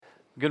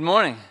Good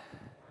morning.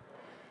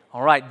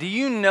 All right, do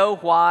you know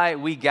why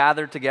we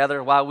gather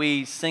together, why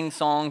we sing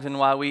songs, and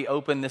why we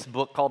open this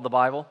book called the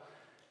Bible?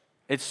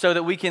 It's so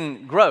that we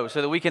can grow,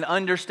 so that we can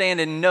understand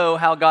and know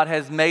how God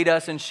has made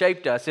us and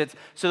shaped us. It's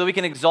so that we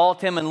can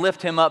exalt Him and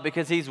lift Him up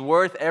because He's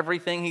worth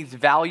everything. He's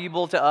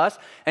valuable to us.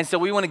 And so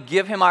we want to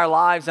give Him our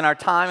lives and our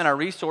time and our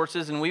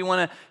resources, and we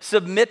want to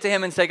submit to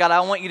Him and say, God,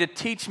 I want you to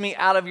teach me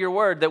out of your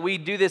word. That we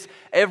do this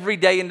every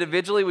day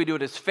individually. We do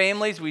it as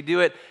families. We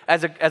do it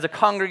as a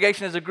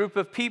congregation, as a group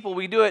of people.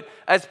 We do it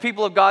as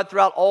people of God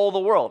throughout all the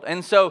world.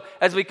 And so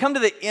as we come to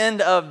the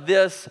end of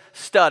this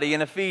study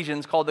in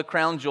Ephesians called The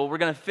Crown Jewel, we're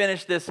going to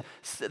finish this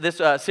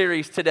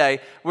series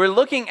today. We're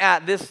looking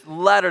at this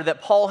letter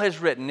that Paul has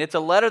written. It's a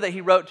letter that he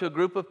wrote to a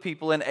group of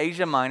people in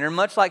Asia Minor,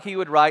 much like he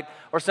would write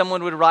or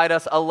someone would write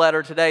us a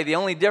letter today. The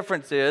only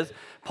difference is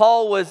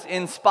Paul was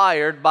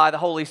inspired by the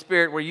Holy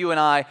Spirit, where you and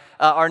I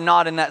are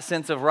not in that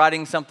sense of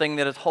writing something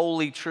that is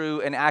wholly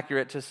true and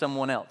accurate to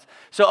someone else.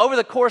 So over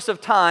the course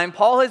of time,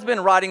 Paul has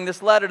been writing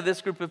this letter to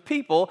this group of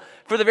people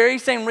for the very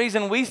same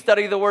reason we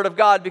study the Word of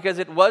God, because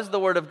it was the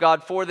Word of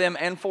God for them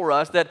and for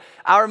us, that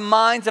our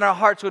minds and our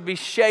hearts would be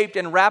shaped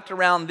and wrapped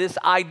around this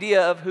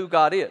idea of who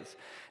God is.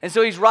 And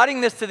so he's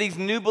writing this to these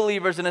new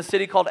believers in a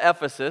city called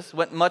Ephesus,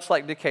 much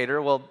like Decatur,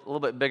 well, a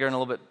little bit bigger and a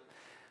little bit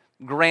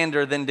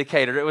grander than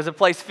Decatur. It was a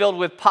place filled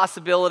with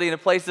possibility and a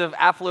place of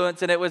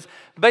affluence, and it was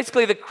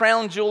basically the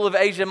crown jewel of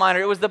Asia Minor.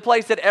 It was the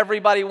place that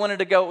everybody wanted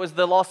to go. It was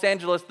the Los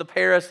Angeles, the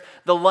Paris,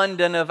 the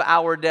London of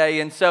our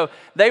day. And so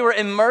they were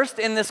immersed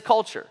in this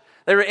culture.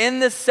 They were in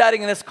this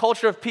setting, in this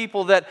culture of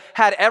people that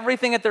had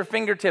everything at their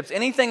fingertips.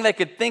 Anything they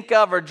could think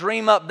of or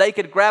dream up, they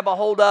could grab a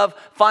hold of,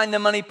 find the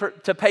money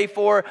to pay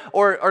for,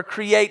 or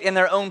create in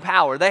their own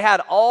power. They had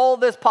all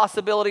this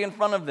possibility in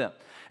front of them.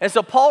 And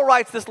so Paul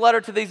writes this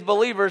letter to these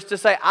believers to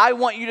say, I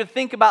want you to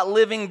think about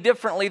living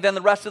differently than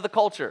the rest of the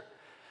culture.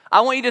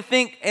 I want you to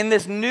think in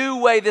this new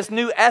way, this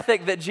new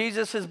ethic that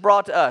Jesus has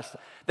brought to us.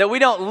 That we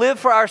don't live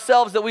for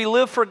ourselves, that we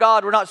live for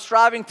God. We're not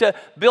striving to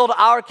build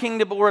our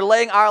kingdom, but we're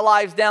laying our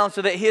lives down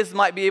so that His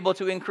might be able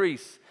to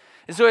increase.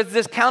 And so it's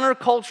this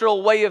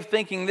countercultural way of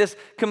thinking, this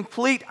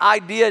complete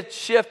idea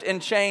shift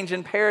and change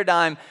and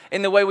paradigm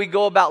in the way we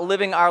go about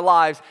living our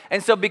lives.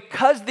 And so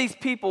because these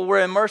people were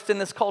immersed in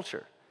this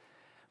culture,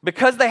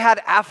 because they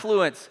had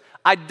affluence,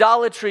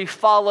 idolatry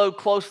followed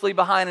closely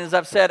behind. And as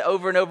I've said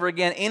over and over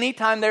again,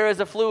 anytime there is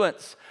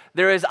affluence,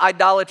 there is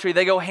idolatry.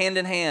 They go hand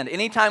in hand.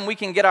 Anytime we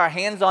can get our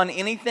hands on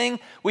anything,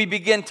 we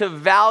begin to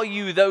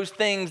value those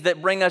things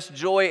that bring us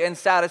joy and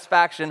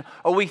satisfaction,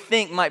 or we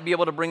think might be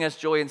able to bring us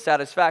joy and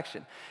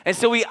satisfaction. And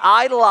so we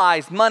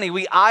idolize money.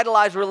 We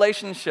idolize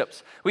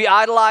relationships. We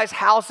idolize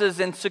houses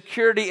and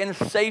security and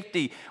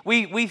safety.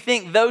 We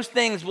think those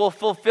things will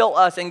fulfill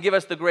us and give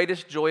us the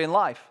greatest joy in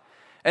life.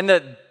 And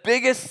the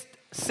biggest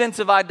sense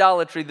of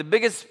idolatry, the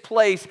biggest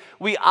place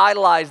we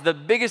idolize, the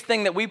biggest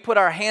thing that we put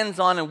our hands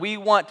on and we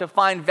want to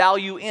find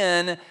value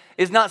in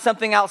is not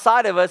something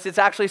outside of us, it's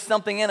actually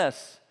something in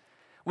us.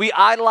 We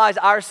idolize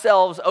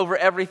ourselves over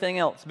everything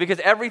else, because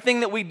everything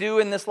that we do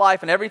in this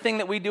life and everything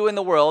that we do in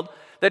the world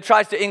that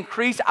tries to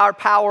increase our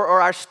power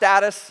or our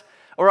status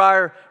or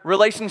our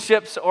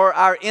relationships or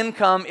our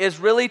income is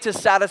really to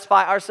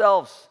satisfy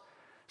ourselves.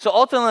 So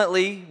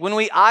ultimately, when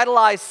we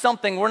idolize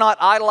something, we're not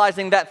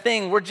idolizing that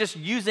thing, we're just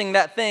using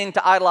that thing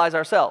to idolize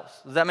ourselves.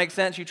 Does that make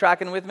sense? You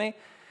tracking with me?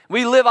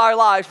 We live our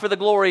lives for the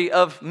glory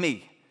of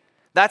me.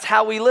 That's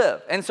how we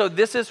live. And so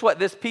this is what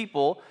this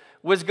people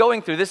was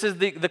going through. This is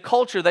the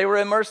culture they were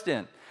immersed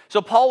in.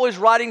 So Paul was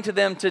writing to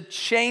them to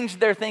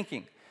change their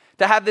thinking,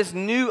 to have this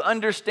new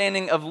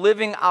understanding of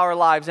living our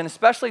lives, and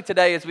especially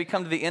today as we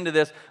come to the end of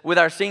this with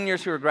our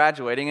seniors who are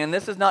graduating. And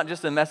this is not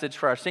just a message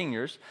for our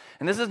seniors,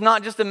 and this is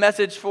not just a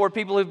message for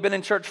people who've been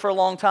in church for a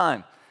long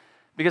time,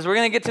 because we're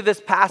going to get to this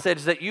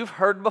passage that you've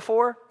heard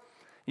before,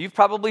 you've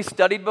probably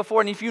studied before,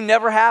 and if you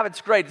never have,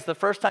 it's great. It's the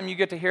first time you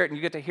get to hear it, and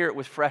you get to hear it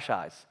with fresh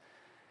eyes.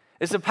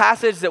 It's a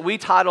passage that we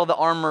title the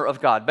armor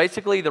of God,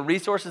 basically the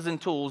resources and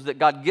tools that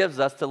God gives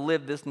us to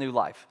live this new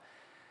life.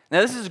 Now,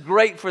 this is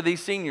great for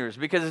these seniors,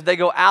 because as they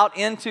go out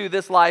into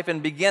this life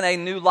and begin a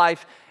new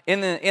life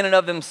in and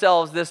of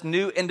themselves, this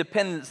new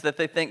independence that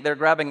they think they're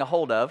grabbing a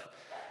hold of,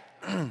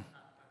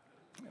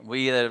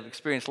 we that have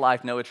experienced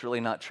life know it's really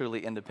not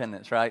truly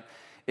independence, right?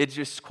 It's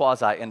just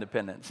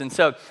quasi-independence. And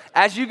so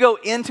as you go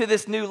into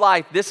this new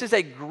life, this is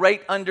a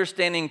great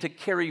understanding to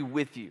carry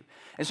with you.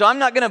 And so I'm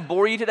not going to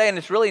bore you today, and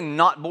it's really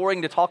not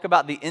boring to talk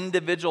about the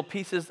individual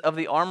pieces of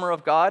the armor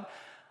of God.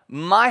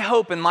 My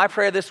hope and my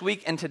prayer this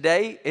week and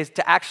today is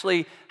to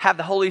actually have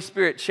the Holy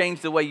Spirit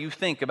change the way you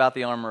think about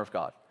the armor of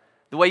God.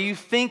 The way you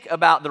think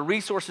about the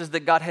resources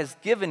that God has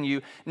given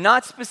you,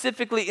 not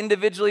specifically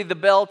individually the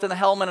belt and the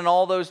helmet and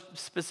all those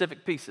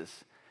specific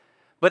pieces,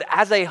 but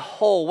as a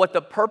whole, what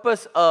the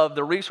purpose of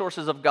the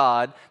resources of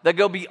God that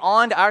go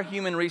beyond our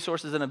human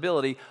resources and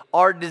ability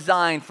are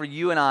designed for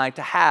you and I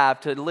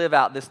to live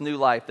out this new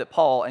life that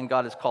Paul and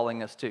God is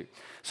calling us to.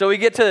 So we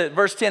get to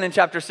verse 10 in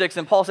chapter 6,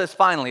 and Paul says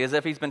finally, as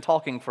if he's been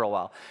talking for a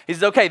while. He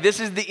says, okay, this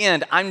is the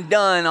end. I'm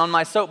done on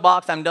my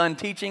soapbox. I'm done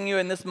teaching you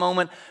in this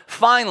moment.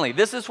 Finally,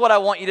 this is what I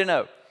want you to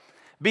know.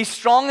 Be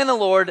strong in the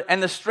Lord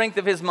and the strength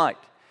of his might.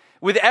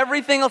 With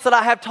everything else that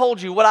I have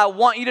told you, what I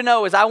want you to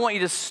know is I want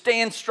you to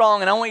stand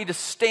strong and I want you to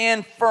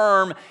stand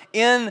firm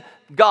in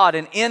God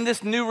and in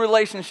this new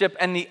relationship.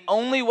 And the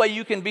only way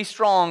you can be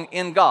strong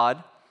in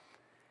God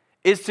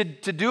is to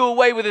do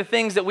away with the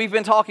things that we've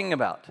been talking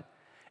about,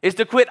 is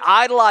to quit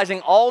idolizing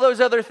all those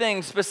other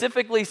things,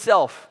 specifically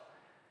self.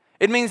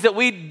 It means that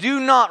we do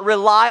not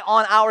rely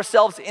on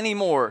ourselves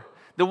anymore.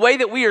 The way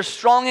that we are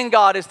strong in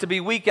God is to be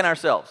weak in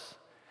ourselves.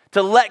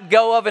 To let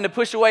go of and to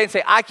push away and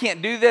say, I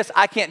can't do this,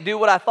 I can't do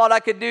what I thought I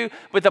could do.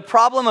 But the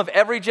problem of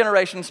every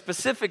generation,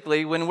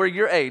 specifically when we're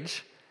your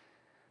age,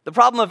 the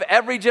problem of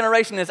every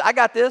generation is, I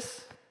got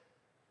this.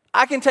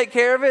 I can take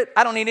care of it.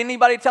 I don't need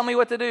anybody to tell me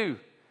what to do.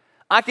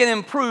 I can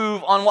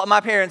improve on what my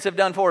parents have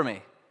done for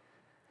me.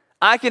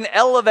 I can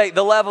elevate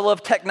the level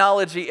of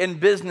technology and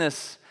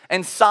business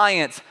and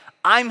science.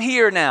 I'm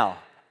here now.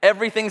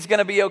 Everything's going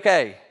to be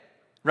okay,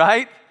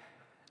 right?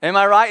 Am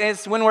I right? And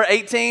it's when we're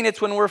 18, it's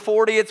when we're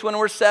 40, it's when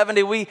we're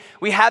 70. We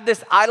have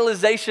this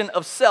idolization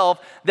of self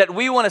that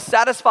we want to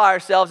satisfy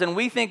ourselves, and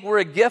we think we're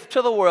a gift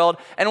to the world,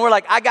 and we're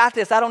like, I got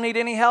this. I don't need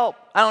any help.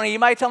 I don't need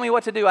anybody to tell me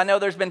what to do. I know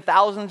there's been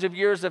thousands of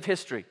years of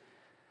history.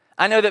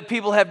 I know that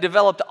people have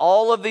developed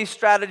all of these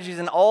strategies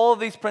and all of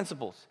these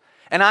principles.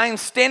 And I am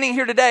standing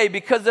here today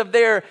because of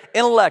their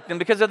intellect and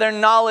because of their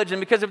knowledge and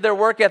because of their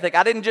work ethic.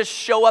 I didn't just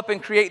show up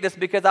and create this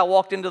because I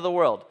walked into the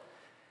world.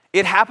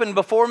 It happened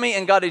before me,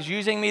 and God is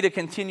using me to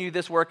continue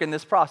this work in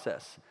this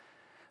process.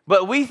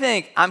 But we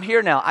think, I'm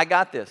here now, I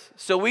got this.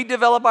 So we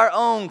develop our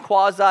own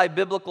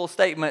quasi-biblical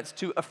statements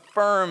to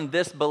affirm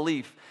this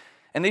belief.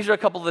 And these are a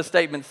couple of the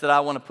statements that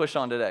I want to push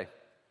on today.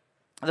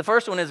 The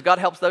first one is, God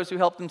helps those who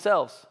help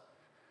themselves.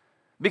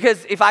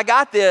 Because if I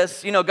got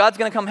this, God's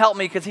going to come help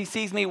me because he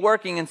sees me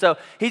working, and so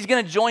he's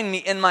going to join me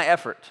in my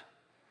effort.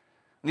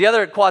 The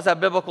other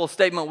quasi-biblical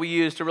statement we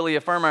use to really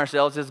affirm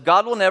ourselves is,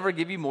 God will never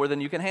give you more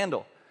than you can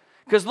handle.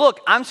 Because look,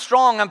 I'm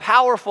strong, I'm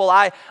powerful,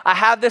 I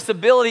have this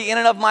ability in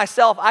and of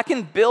myself. I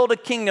can build a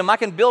kingdom, I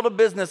can build a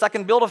business, I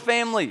can build a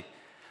family,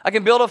 I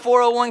can build a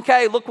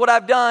 401k. Look what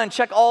I've done,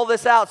 check all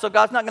this out. So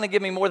God's not going to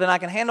give me more than I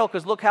can handle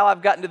because look how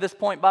I've gotten to this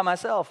point by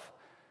myself.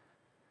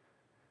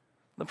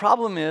 The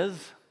problem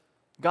is,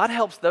 God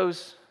helps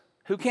those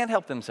who can't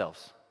help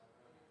themselves.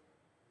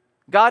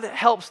 God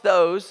helps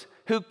those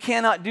who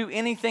cannot do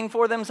anything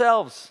for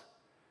themselves.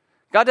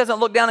 God doesn't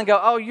look down and go,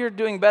 oh, you're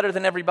doing better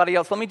than everybody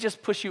else. Let me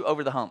just push you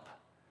over the hump.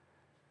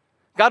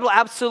 God will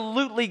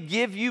absolutely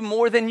give you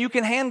more than you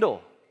can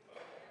handle.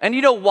 And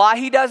you know why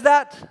he does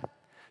that?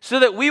 So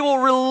that we will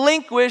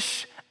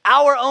relinquish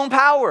our own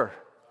power.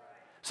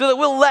 So that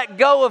we'll let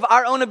go of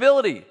our own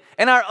ability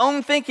and our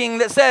own thinking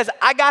that says,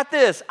 I got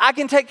this, I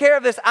can take care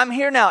of this, I'm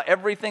here now,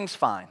 everything's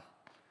fine.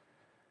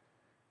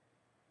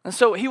 And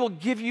so he will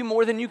give you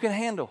more than you can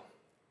handle.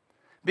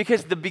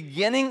 Because the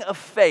beginning of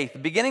faith, the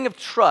beginning of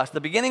trust,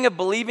 the beginning of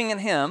believing in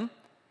him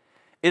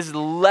is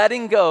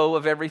letting go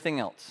of everything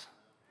else.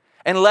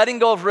 And letting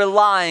go of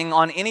relying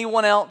on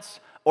anyone else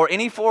or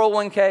any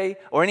 401k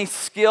or any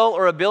skill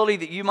or ability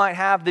that you might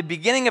have. The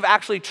beginning of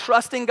actually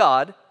trusting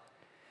God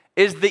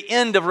is the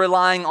end of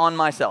relying on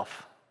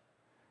myself.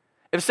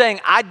 Of saying,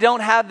 I don't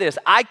have this,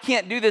 I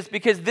can't do this,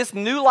 because this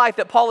new life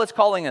that Paul is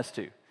calling us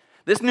to,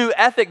 this new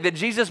ethic that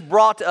Jesus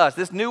brought to us,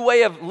 this new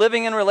way of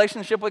living in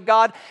relationship with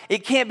God,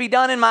 it can't be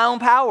done in my own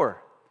power.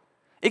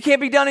 It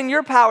can't be done in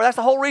your power. That's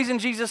the whole reason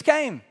Jesus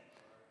came.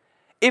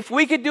 If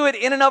we could do it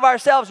in and of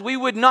ourselves, we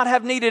would not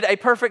have needed a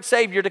perfect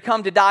Savior to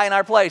come to die in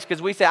our place,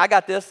 because we say, I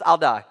got this, I'll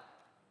die.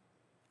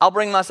 I'll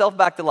bring myself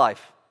back to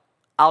life.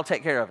 I'll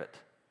take care of it.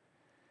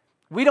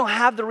 We don't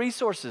have the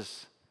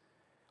resources.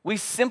 We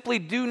simply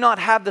do not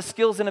have the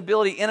skills and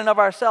ability in and of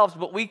ourselves,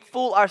 but we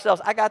fool ourselves.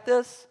 I got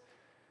this.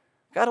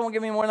 God won't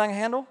give me more than I can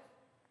handle.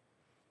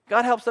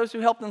 God helps those who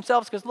help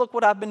themselves, because look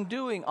what I've been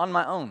doing on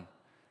my own.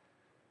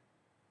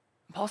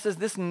 Paul says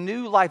this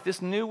new life,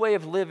 this new way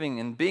of living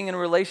and being in a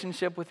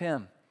relationship with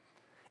him,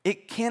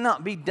 it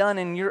cannot be done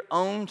in your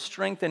own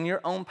strength and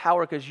your own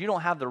power, because you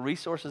don't have the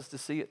resources to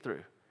see it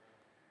through.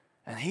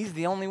 And he's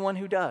the only one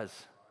who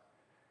does.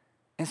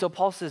 And so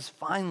Paul says,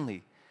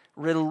 finally,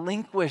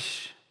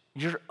 relinquish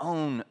your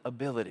own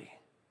ability.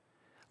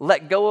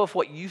 Let go of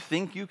what you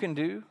think you can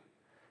do.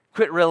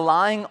 Quit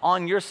relying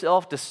on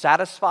yourself to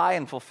satisfy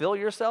and fulfill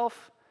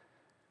yourself,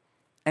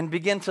 and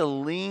begin to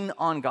lean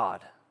on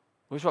God.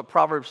 Which is what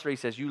Proverbs 3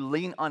 says. You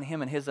lean on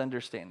him and his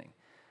understanding.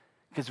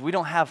 Because we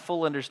don't have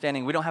full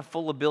understanding, we don't have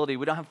full ability,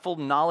 we don't have full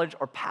knowledge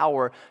or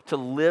power to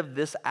live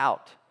this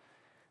out.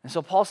 And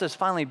so Paul says,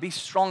 finally, be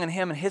strong in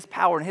him and his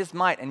power and his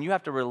might, and you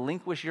have to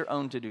relinquish your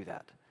own to do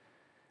that.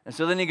 And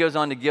so then he goes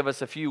on to give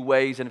us a few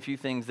ways and a few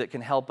things that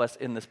can help us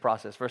in this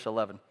process. Verse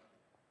 11.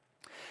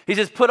 He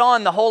says, put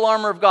on the whole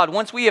armor of God.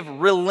 Once we have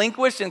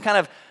relinquished and kind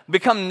of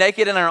become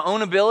naked in our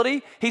own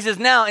ability, he says,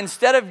 now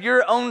instead of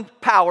your own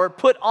power,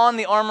 put on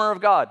the armor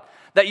of God,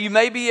 that you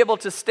may be able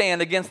to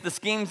stand against the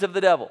schemes of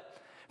the devil.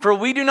 For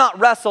we do not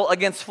wrestle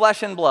against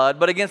flesh and blood,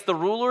 but against the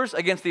rulers,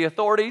 against the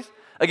authorities,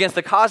 against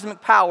the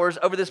cosmic powers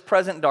over this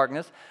present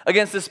darkness,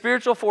 against the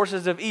spiritual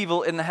forces of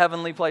evil in the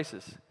heavenly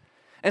places.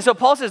 And so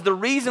Paul says the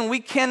reason we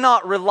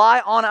cannot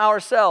rely on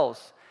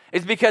ourselves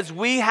is because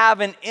we have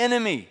an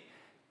enemy.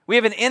 We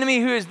have an enemy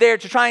who is there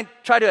to try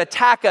to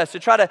attack us, to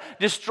try to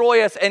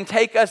destroy us and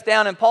take us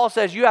down. And Paul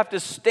says you have to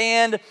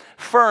stand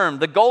firm.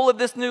 The goal of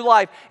this new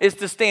life is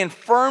to stand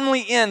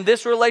firmly in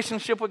this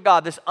relationship with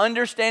God, this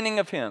understanding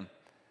of Him.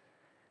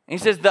 And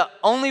he says the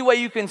only way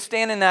you can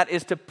stand in that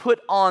is to put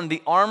on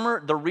the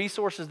armor, the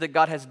resources that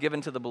God has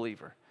given to the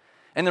believer.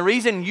 And the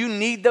reason you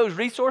need those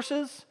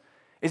resources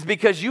is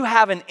because you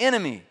have an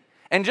enemy.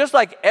 And just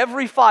like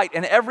every fight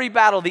and every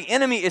battle, the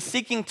enemy is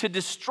seeking to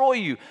destroy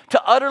you,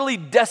 to utterly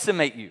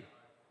decimate you.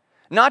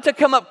 Not to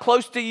come up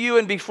close to you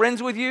and be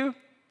friends with you.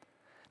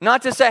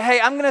 Not to say,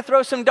 hey, I'm going to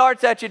throw some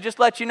darts at you, just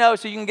let you know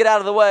so you can get out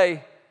of the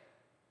way.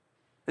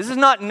 This is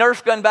not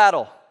Nerf gun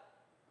battle.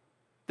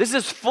 This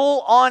is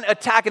full-on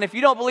attack. And if you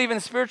don't believe in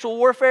spiritual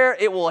warfare,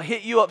 it will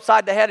hit you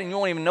upside the head and you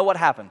won't even know what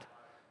happened.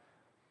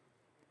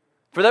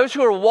 For those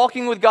who are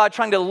walking with God,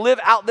 trying to live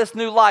out this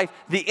new life,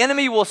 the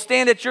enemy will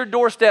stand at your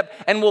doorstep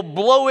and will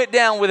blow it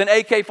down with an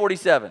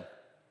AK-47.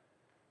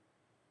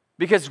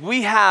 Because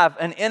we have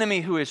an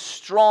enemy who is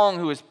strong,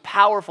 who is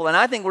powerful, and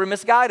I think we're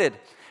misguided.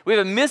 We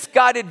have a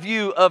misguided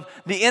view of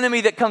the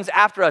enemy that comes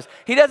after us.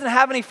 He doesn't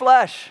have any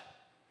flesh.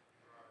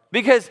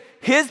 Because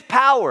his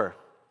power,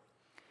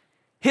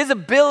 his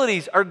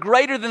abilities are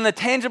greater than the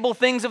tangible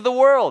things of the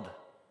world.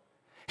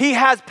 He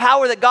has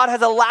power that God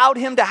has allowed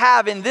him to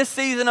have in this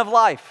season of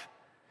life.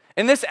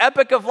 In this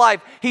epoch of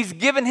life, he's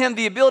given him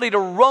the ability to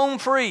roam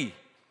free.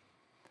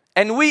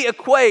 And we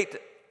equate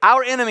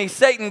our enemy,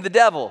 Satan, the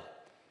devil,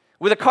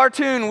 with a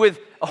cartoon with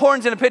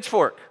horns and a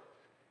pitchfork,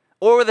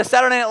 or with a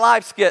Saturday Night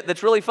Live skit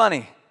that's really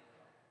funny.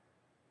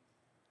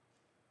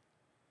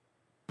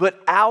 But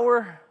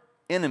our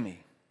enemy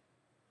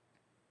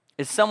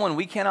is someone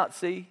we cannot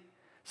see,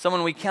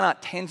 someone we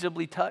cannot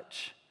tangibly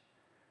touch,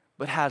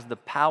 but has the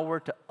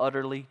power to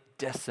utterly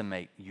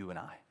decimate you and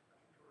I.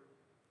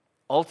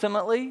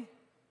 Ultimately,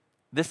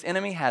 this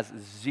enemy has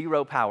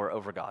zero power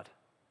over God.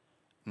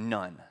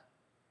 None.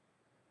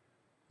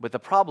 But the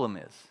problem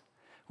is,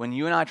 when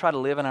you and I try to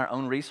live in our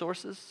own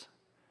resources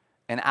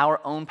and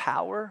our own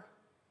power,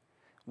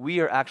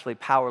 we are actually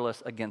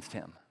powerless against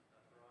him.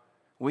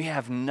 We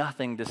have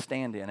nothing to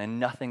stand in and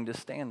nothing to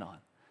stand on.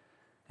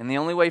 And the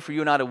only way for you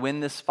and I to win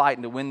this fight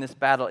and to win this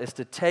battle is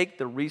to take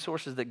the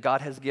resources that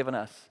God has given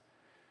us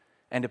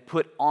and to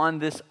put on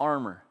this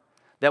armor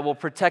that will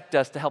protect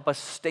us, to help us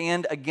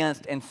stand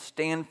against and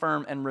stand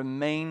firm and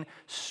remain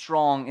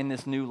strong in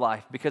this new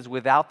life. Because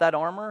without that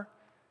armor,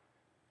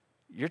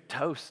 you're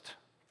toast.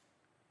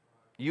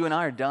 You and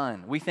I are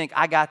done. We think,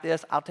 I got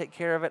this, I'll take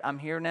care of it, I'm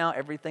here now,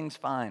 everything's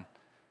fine.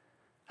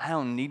 I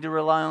don't need to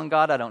rely on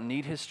God, I don't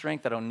need his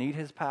strength, I don't need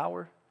his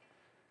power.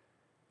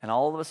 And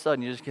all of a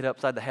sudden, you just get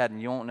upside the head and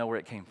you won't know where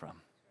it came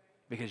from.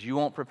 Because you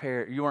weren't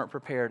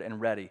prepared and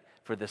ready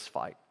for this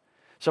fight.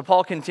 So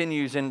Paul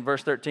continues in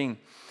verse 13.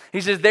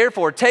 He says,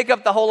 therefore, take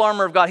up the whole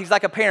armor of God. He's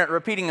like a parent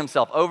repeating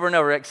himself over and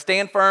over. Like,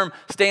 stand firm,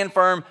 stand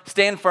firm,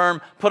 stand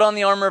firm. Put on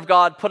the armor of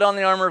God, put on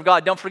the armor of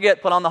God. Don't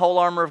forget, put on the whole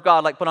armor of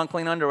God, like put on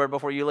clean underwear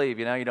before you leave.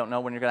 You know, you don't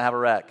know when you're going to have a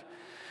wreck.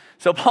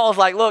 So Paul's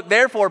like, look,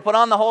 therefore, put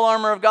on the whole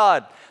armor of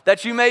God,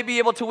 that you may be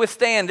able to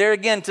withstand, there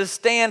again, to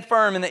stand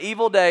firm in the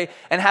evil day,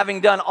 and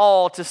having done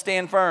all, to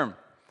stand firm.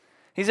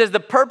 He says the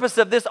purpose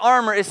of this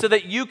armor is so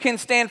that you can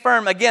stand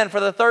firm. Again, for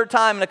the third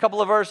time in a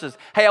couple of verses.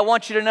 Hey, I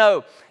want you to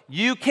know,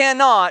 you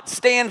cannot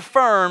stand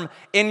firm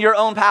in your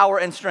own power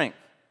and strength.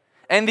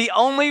 And the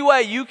only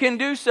way you can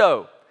do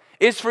so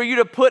is for you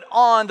to put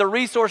on the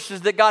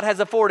resources that God has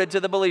afforded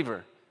to the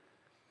believer.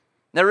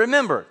 Now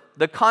remember,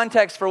 the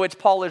context for which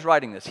Paul is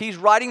writing this. He's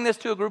writing this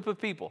to a group of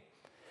people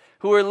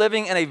who are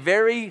living in a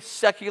very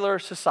secular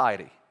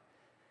society,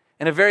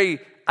 in a very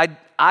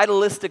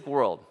idealistic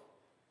world.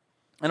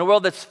 In a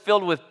world that's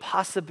filled with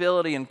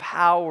possibility and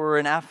power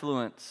and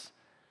affluence.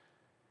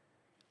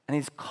 And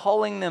he's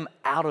calling them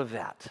out of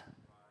that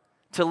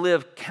to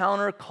live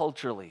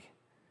counterculturally,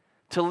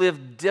 to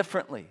live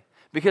differently.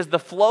 Because the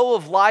flow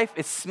of life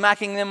is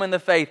smacking them in the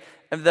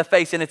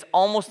face, and it's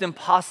almost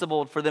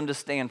impossible for them to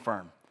stand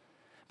firm.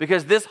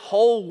 Because this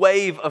whole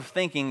wave of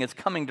thinking is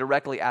coming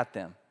directly at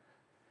them.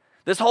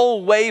 This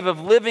whole wave of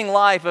living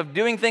life, of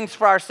doing things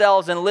for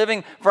ourselves and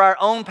living for our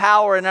own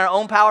power and our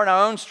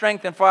own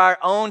strength and for our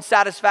own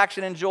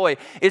satisfaction and joy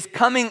is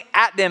coming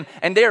at them,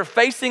 and they are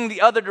facing the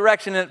other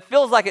direction, and it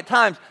feels like at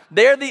times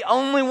they're the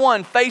only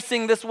one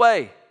facing this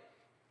way.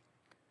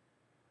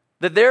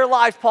 That their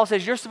lives, Paul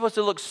says, you're supposed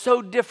to look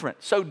so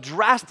different, so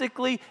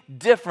drastically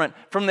different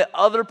from the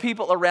other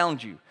people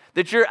around you,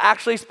 that you're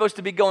actually supposed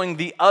to be going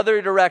the other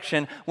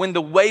direction when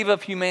the wave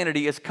of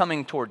humanity is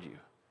coming toward you.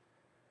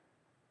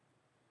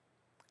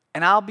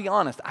 And I'll be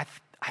honest,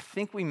 I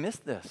think we miss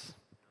this.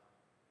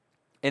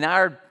 In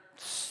our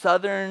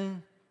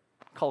Southern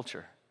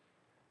culture,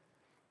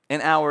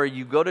 in our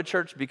you go to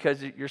church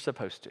because you're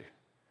supposed to,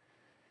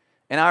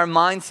 in our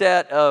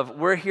mindset of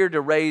we're here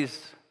to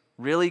raise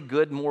really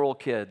good moral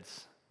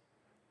kids,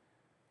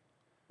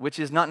 which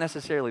is not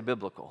necessarily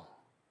biblical.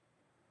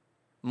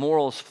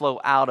 Morals flow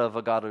out of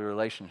a godly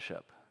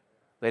relationship.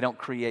 They don't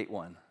create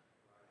one.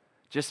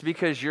 Just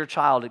because your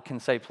child can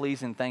say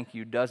please and thank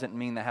you doesn't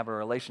mean they have a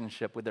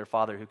relationship with their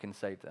father who can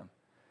save them.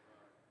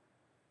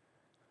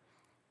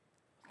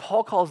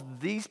 Paul calls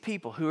these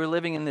people who are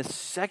living in this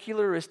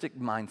secularistic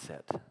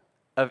mindset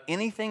of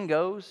anything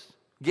goes,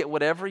 get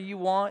whatever you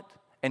want,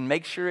 and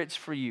make sure it's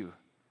for you,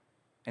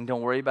 and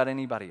don't worry about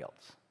anybody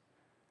else.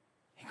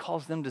 He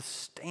calls them to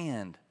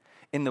stand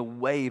in the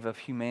wave of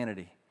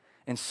humanity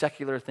and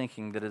secular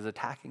thinking that is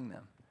attacking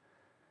them.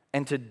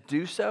 And to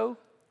do so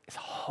is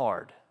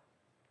hard.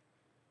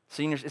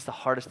 Seniors, it's the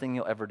hardest thing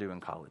you'll ever do in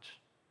college.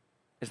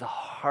 It's the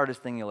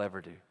hardest thing you'll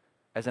ever do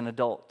as an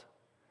adult.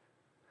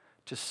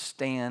 To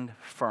stand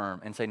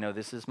firm and say, no,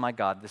 this is my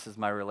God. This is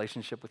my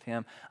relationship with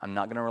Him. I'm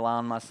not going to rely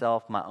on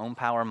myself, my own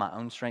power, my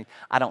own strength.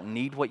 I don't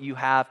need what you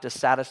have to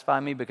satisfy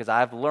me because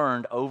I've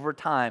learned over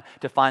time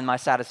to find my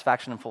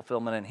satisfaction and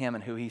fulfillment in Him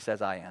and who He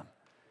says I am.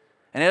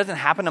 And it doesn't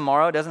happen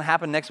tomorrow. It doesn't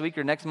happen next week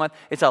or next month.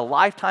 It's a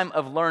lifetime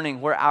of learning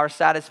where our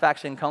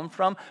satisfaction comes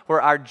from,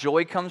 where our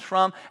joy comes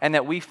from, and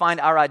that we find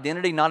our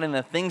identity not in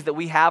the things that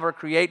we have or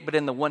create, but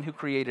in the one who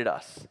created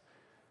us.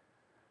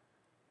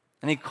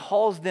 And he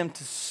calls them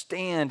to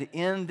stand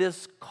in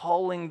this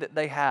calling that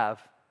they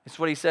have. It's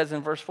what he says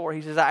in verse 4.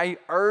 He says, I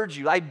urge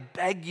you, I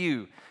beg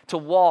you to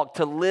walk,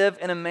 to live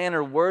in a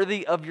manner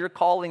worthy of your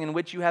calling in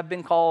which you have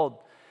been called.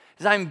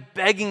 He says, I'm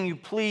begging you,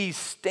 please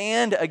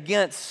stand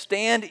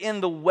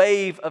in the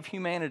wave of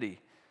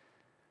humanity.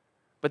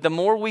 But the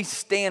more we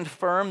stand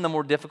firm, the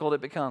more difficult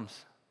it becomes.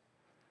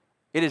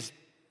 It is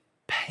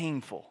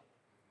painful.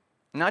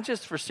 Not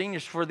just for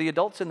seniors, for the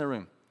adults in the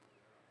room.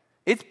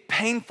 It's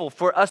painful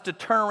for us to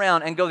turn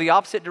around and go the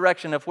opposite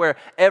direction of where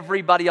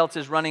everybody else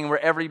is running, where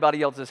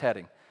everybody else is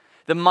heading.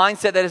 The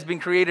mindset that has been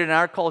created in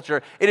our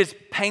culture, it is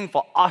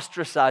painful,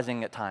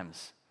 ostracizing at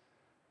times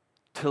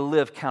to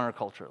live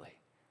counterculturally.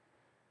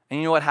 And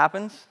you know what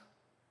happens?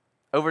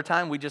 Over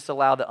time, we just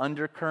allow the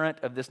undercurrent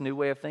of this new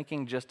way of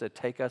thinking just to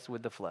take us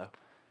with the flow.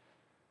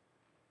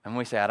 And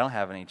we say, I don't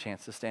have any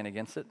chance to stand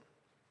against it.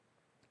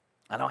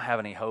 I don't have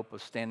any hope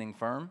of standing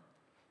firm.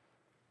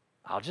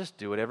 I'll just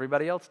do what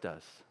everybody else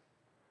does.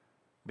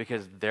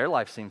 Because their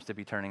life seems to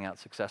be turning out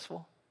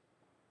successful.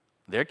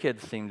 Their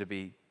kids seem to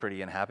be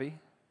pretty unhappy.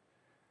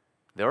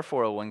 Their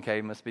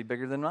 401k must be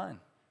bigger than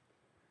mine.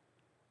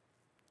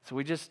 So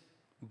we just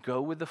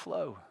go with the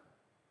flow.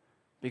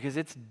 Because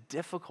it's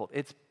difficult,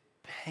 it's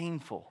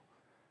painful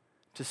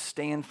to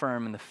stand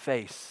firm in the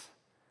face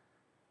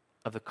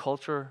of the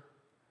culture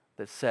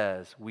that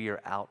says we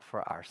are out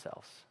for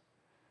ourselves.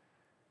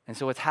 And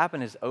so what's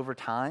happened is over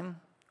time,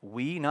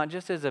 we, not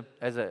just as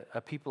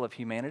a people of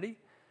humanity,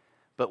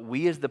 but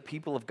we as the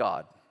people of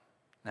God.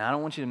 Now, I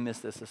don't want you to miss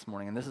this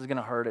morning, and this is going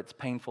to hurt, it's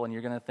painful, and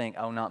you're going to think,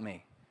 oh, not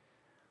me.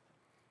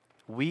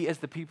 We as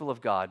the people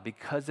of God,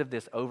 because of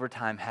this over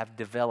time, have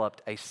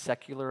developed a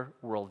secular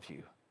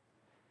worldview,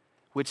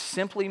 which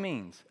simply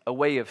means a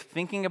way of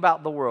thinking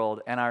about the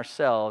world and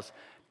ourselves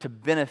to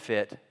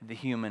benefit the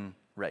human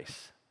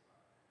race.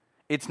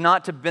 It's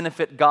not to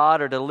benefit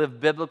God or to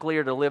live biblically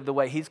or to live the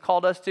way He's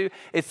called us to.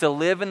 It's to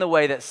live in the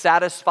way that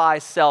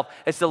satisfies self.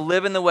 It's to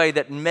live in the way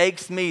that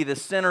makes me the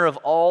center of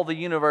all the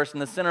universe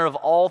and the center of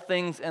all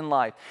things in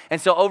life.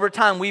 And so over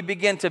time, we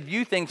begin to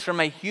view things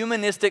from a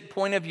humanistic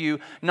point of view,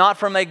 not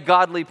from a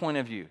godly point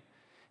of view.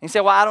 And you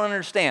say, well, I don't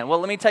understand. Well,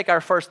 let me take our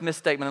first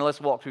misstatement and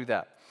let's walk through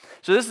that.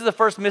 So this is the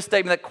first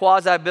misstatement, that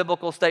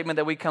quasi-biblical statement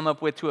that we come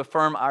up with to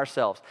affirm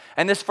ourselves.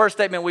 And this first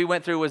statement we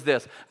went through was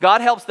this: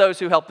 God helps those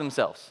who help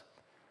themselves.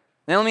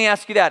 Now let me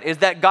ask you that. Is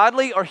that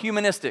godly or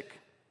humanistic?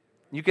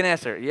 You can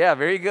answer. Yeah,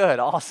 very good.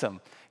 Awesome.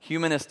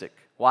 Humanistic.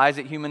 Why is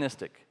it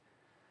humanistic?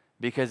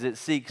 Because it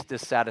seeks to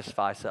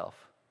satisfy self.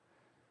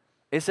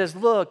 It says,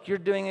 look, you're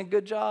doing a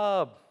good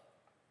job.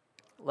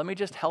 Let me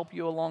just help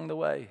you along the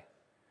way.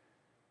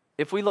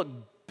 If we look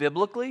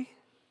biblically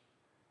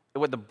at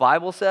what the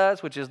Bible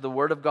says, which is the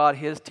Word of God,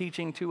 His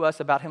teaching to us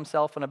about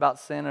Himself and about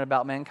sin and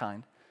about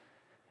mankind,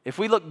 if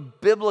we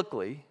look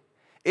biblically,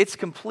 it's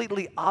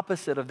completely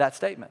opposite of that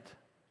statement.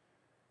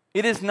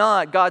 It is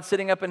not God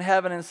sitting up in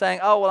heaven and saying,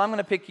 oh, well, I'm going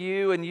to pick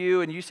you, and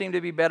you seem to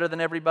be better than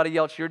everybody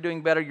else. You're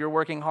doing better. You're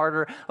working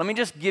harder. Let me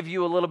just give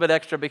you a little bit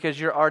extra because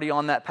you're already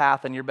on that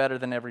path and you're better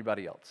than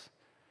everybody else.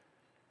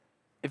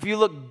 If you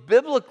look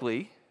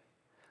biblically,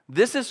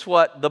 this is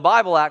what the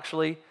Bible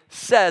actually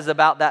says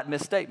about that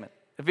misstatement.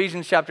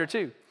 Ephesians chapter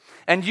 2.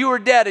 And you were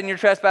dead in your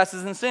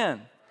trespasses and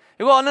sin.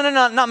 Well, no,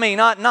 not me,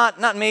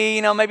 not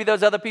me, maybe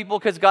those other people,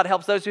 because God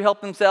helps those who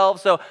help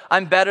themselves, so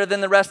I'm better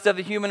than the rest of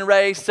the human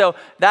race, so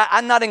that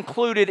I'm not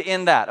included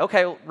in that.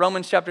 Okay,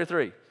 Romans chapter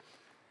 3.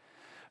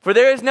 For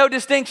there is no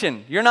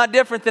distinction. You're not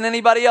different than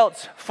anybody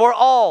else. For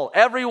all,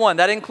 everyone,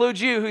 that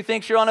includes you who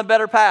thinks you're on a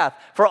better path.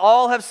 For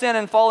all have sinned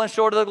and fallen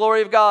short of the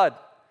glory of God.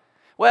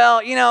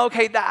 Well,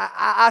 okay,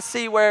 I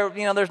see where,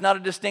 there's not a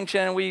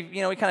distinction, and we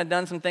kind of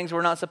done some things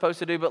we're not supposed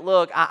to do, but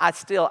look, I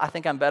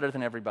think I'm better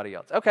than everybody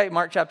else. Okay,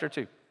 Mark chapter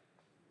 2.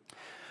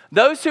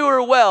 Those who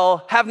are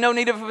well have no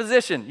need of a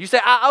physician. You say,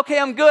 okay,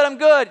 I'm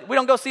good. We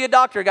don't go see a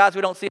doctor, guys.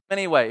 We don't see them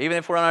anyway, even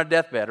if we're on our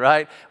deathbed,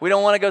 right? We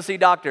don't want to go see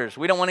doctors.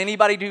 We don't want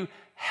anybody to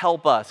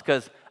help us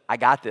because I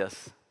got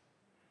this.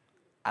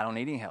 I don't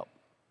need any help.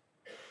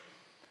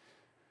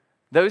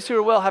 Those who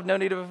are well have no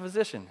need of a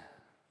physician,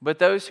 but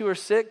those who are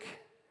sick,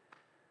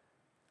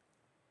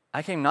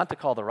 I came not to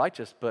call the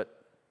righteous,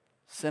 but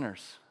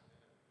sinners.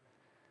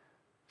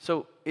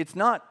 So it's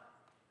not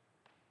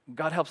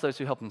God helps those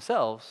who help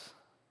themselves,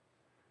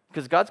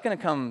 because God's going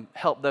to come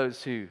help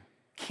those who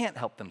can't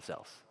help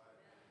themselves.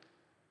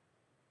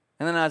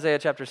 And then Isaiah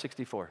chapter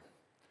 64.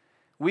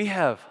 We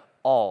have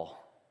all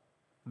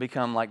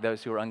become like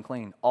those who are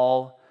unclean.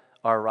 All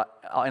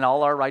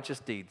our righteous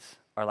deeds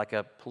are like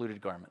a polluted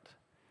garment,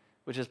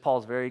 which is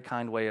Paul's very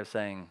kind way of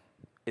saying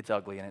it's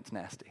ugly and it's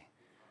nasty.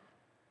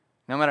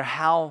 No matter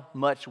how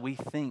much we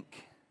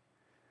think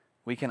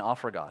we can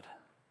offer God,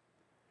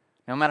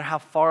 no matter how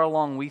far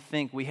along we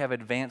think we have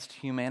advanced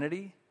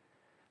humanity,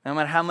 no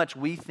matter how much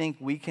we think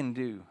we can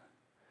do,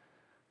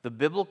 the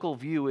biblical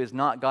view is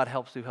not God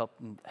helps who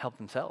help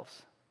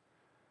themselves.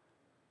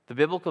 The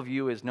biblical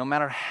view is no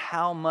matter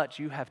how much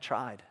you have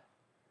tried,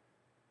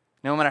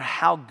 no matter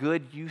how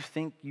good you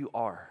think you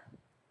are,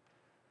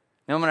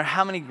 no matter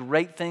how many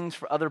great things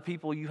for other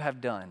people you have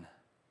done,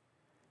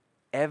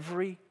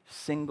 every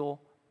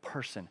single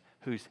person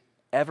who's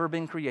ever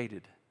been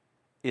created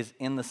is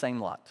in the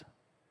same lot,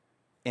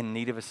 in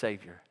need of a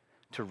Savior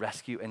to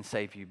rescue and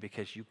save you,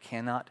 because you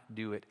cannot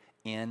do it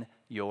in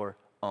your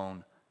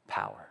own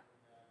power.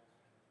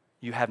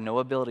 You have no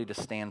ability to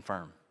stand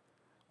firm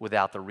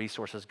without the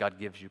resources God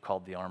gives you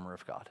called the armor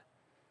of God.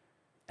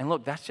 And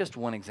look, that's just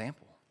one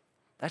example.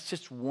 That's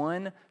just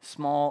one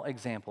small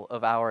example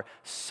of our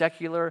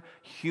secular,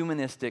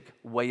 humanistic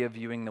way of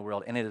viewing the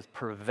world, and it is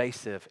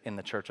pervasive in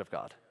the church of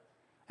God.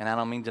 And I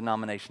don't mean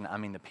denomination, I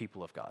mean the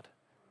people of God.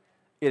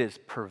 It is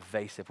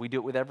pervasive. We do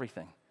it with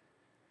everything.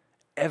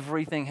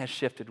 Everything has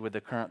shifted with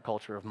the current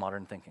culture of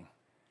modern thinking.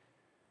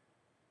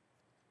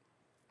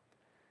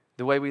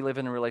 The way we live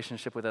in a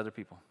relationship with other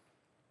people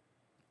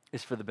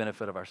is for the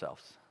benefit of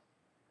ourselves.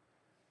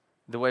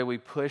 The way we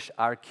push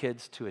our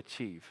kids to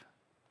achieve.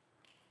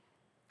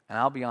 And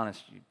I'll be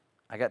honest,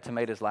 I got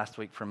tomatoes last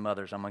week from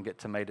mothers. I'm going to get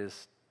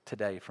tomatoes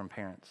today from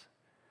parents.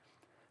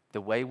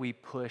 The way we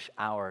push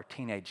our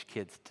teenage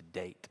kids to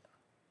date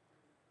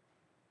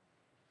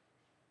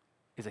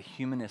is a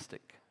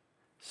humanistic,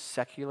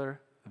 secular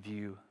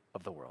view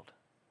of the world.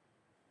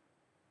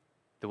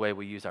 The way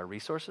we use our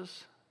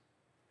resources,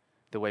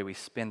 the way we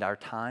spend our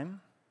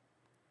time,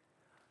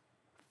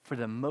 for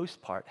the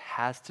most part,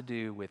 has to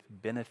do with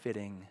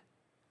benefiting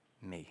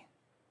me,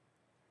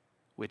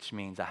 which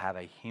means I have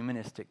a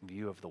humanistic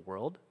view of the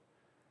world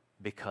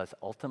because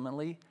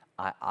ultimately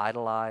I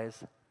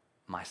idolize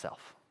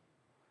myself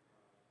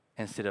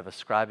instead of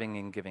ascribing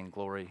and giving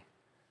glory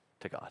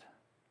to God.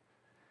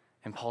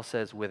 And Paul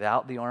says,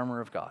 without the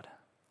armor of God,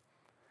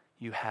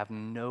 you have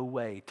no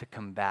way to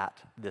combat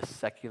this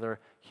secular,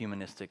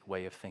 humanistic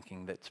way of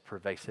thinking that's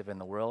pervasive in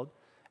the world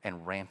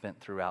and rampant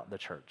throughout the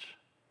church.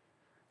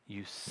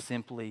 You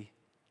simply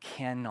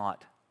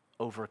cannot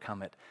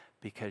overcome it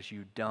because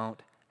you don't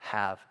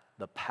have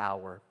the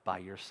power by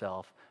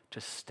yourself to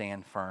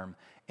stand firm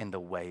in the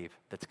wave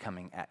that's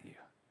coming at you.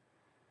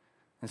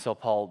 And so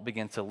Paul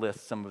begins to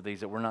list some of these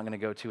that we're not going to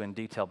go to in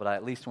detail, but I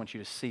at least want you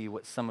to see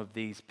what some of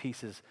these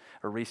pieces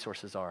or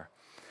resources are.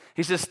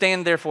 He says,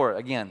 stand therefore.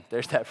 Again,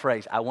 there's that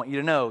phrase. I want you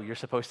to know you're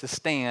supposed to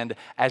stand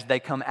as they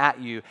come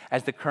at you,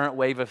 as the current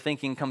wave of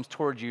thinking comes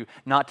towards you,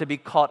 not to be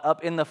caught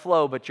up in the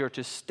flow, but you're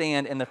to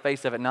stand in the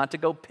face of it, not to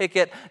go pick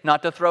it,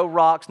 not to throw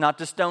rocks, not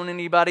to stone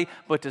anybody,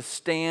 but to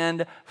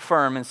stand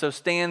firm. And so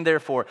stand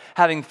therefore,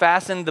 having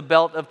fastened the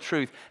belt of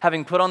truth,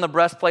 having put on the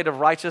breastplate of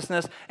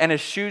righteousness and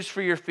as shoes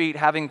for your feet,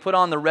 having put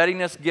on the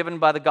readiness given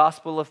by the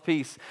gospel of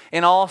peace.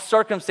 In all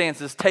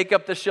circumstances, take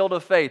up the shield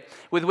of faith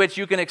with which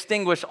you can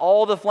extinguish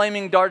all the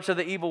flaming darts of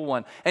the evil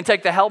one, and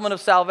take the helmet of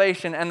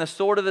salvation and the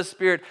sword of the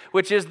Spirit,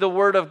 which is the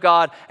word of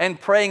God,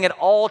 and praying at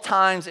all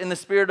times in the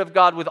Spirit of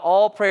God with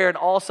all prayer and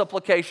all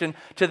supplication.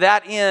 To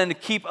that end,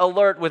 keep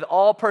alert with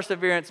all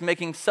perseverance,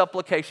 making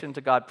supplication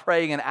to God,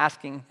 praying and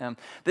asking Him.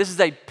 This is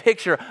a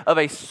picture of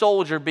a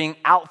soldier being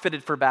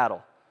outfitted for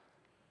battle.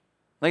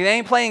 Like, they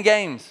ain't playing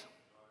games.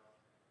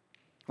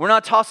 We're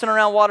not tossing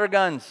around water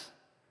guns.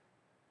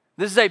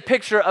 This is a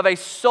picture of a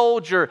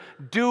soldier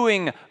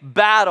doing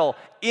battle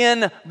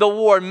in the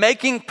war,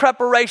 making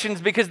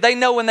preparations because they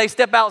know when they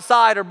step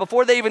outside or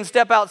before they even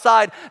step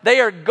outside, they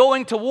are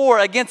going to war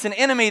against an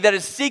enemy that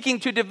is seeking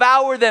to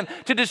devour them,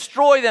 to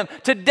destroy them,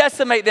 to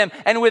decimate them.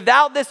 And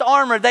without this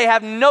armor, they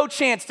have no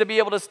chance to be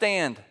able to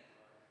stand.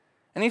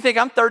 And you think,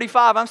 I'm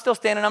 35, I'm still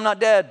standing, I'm not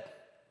dead.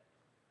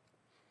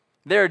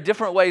 There are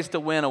different ways to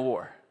win a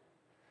war.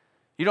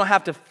 You don't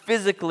have to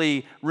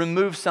physically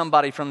remove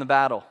somebody from the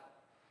battle.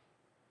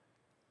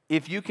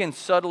 If you can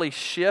subtly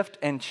shift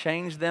and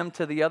change them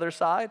to the other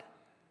side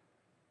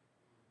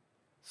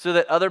so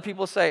that other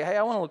people say, hey,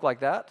 I want to look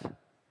like that.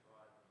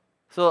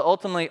 So that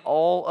ultimately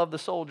all of the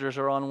soldiers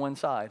are on one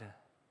side.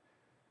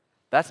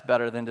 That's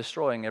better than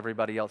destroying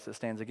everybody else that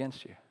stands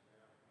against you.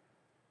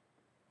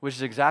 Which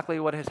is exactly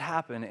what has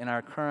happened in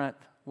our current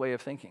way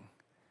of thinking.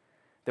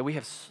 That we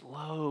have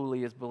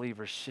slowly as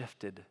believers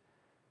shifted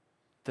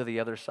to the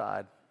other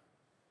side.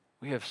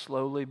 We have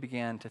slowly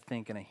began to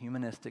think in a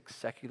humanistic,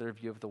 secular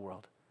view of the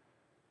world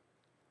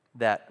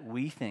that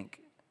we think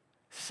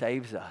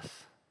saves us,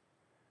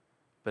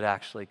 but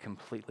actually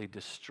completely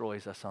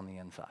destroys us on the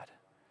inside.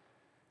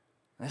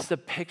 And this is a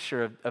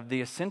picture of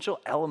the essential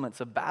elements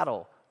of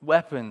battle: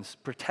 weapons,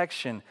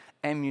 protection,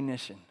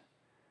 ammunition.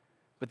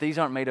 But these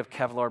aren't made of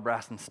Kevlar,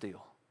 brass, and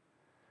steel.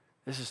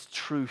 This is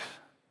truth.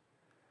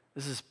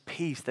 This is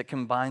peace that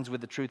combines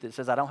with the truth that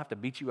says, I don't have to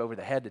beat you over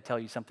the head to tell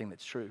you something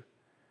that's true.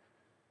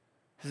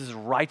 This is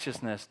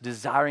righteousness,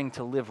 desiring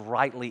to live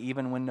rightly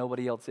even when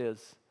nobody else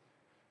is.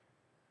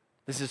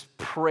 This is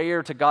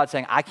prayer to God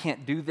saying, I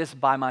can't do this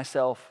by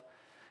myself.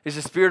 It's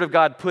the Spirit of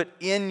God put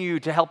in you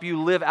to help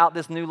you live out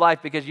this new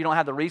life because you don't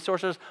have the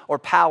resources or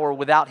power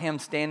without Him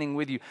standing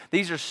with you.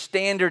 These are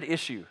standard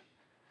issue.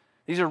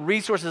 These are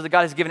resources that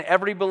God has given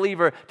every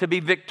believer to be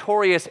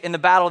victorious in the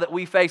battle that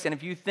we face. And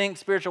if you think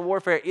spiritual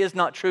warfare is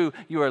not true,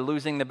 you are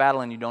losing the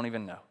battle and you don't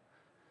even know.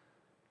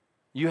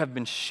 You have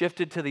been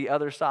shifted to the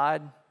other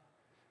side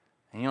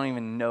and you don't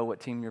even know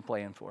what team you're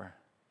playing for.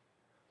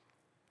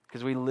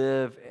 Because we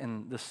live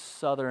in the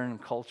Southern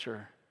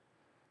culture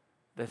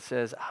that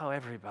says, oh,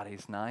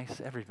 everybody's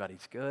nice,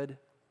 everybody's good.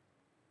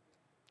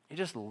 You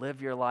just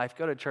live your life,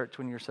 go to church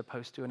when you're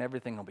supposed to, and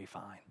everything will be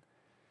fine.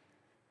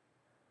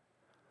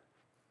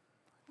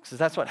 Because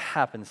that's what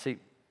happens. See,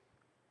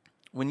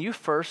 when you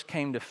first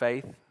came to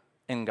faith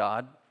in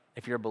God,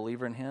 if you're a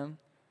believer in Him,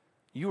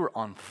 you were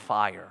on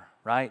fire,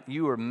 right?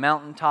 You were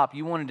mountaintop.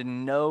 You wanted to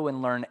know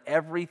and learn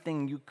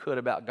everything you could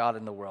about God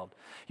in the world.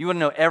 You want to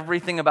know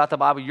everything about the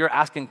Bible. You're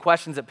asking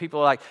questions that people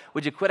are like,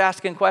 would you quit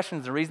asking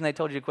questions? The reason they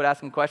told you to quit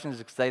asking questions is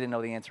because they didn't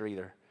know the answer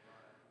either.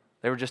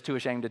 They were just too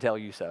ashamed to tell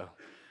you so.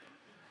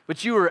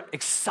 But you were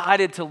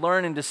excited to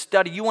learn and to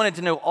study. You wanted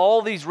to know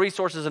all these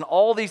resources and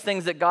all these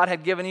things that God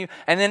had given you.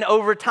 And then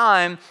over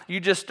time,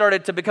 you just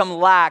started to become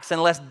lax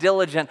and less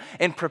diligent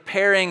in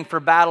preparing for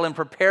battle and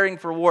preparing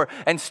for war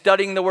and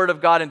studying the Word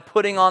of God and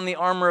putting on the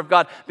armor of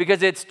God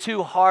because it's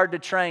too hard to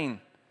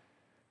train.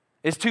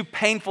 It's too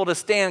painful to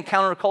stand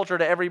counterculture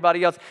to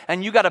everybody else.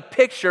 And you got a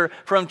picture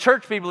from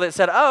church people that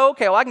said, oh,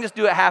 okay, well, I can just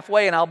do it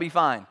halfway and I'll be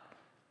fine.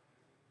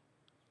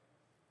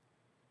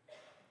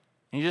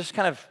 And you just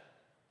kind of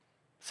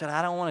said,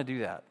 I don't want to do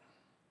that.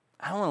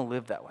 I don't want to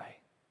live that way.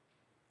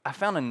 I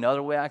found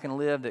another way I can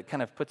live that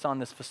kind of puts on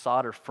this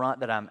facade or front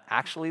that I'm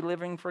actually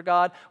living for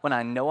God when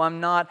I know I'm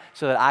not,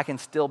 so that I can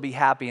still be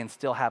happy and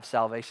still have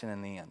salvation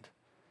in the end.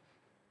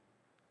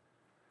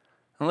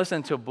 I'm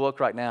listening to a book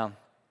right now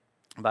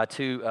by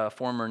two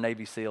former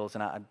Navy SEALs,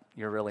 and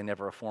you're really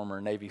never a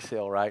former Navy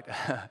SEAL, right?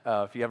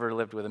 If you ever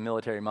lived with a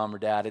military mom or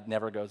dad, it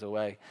never goes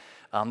away.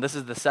 This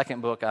is the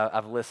second book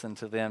I've listened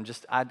to them.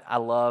 I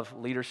love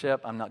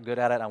leadership. I'm not good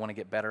at it. I want to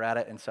get better at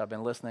it, and so I've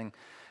been listening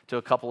to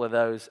a couple of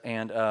those.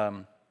 And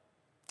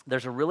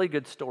there's a really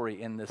good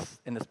story in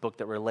this book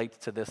that relates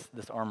to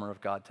this armor of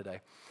God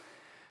today.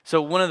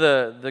 So one of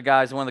the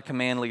guys, one of the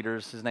command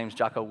leaders, his name's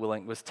Jocko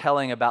Willink, was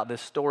telling about this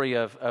story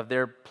of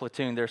their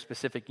platoon, their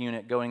specific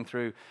unit, going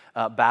through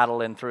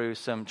battle and through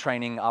some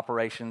training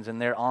operations, and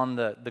they're on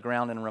the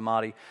ground in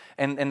Ramadi.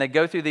 And they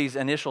go through these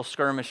initial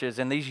skirmishes,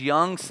 and these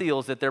young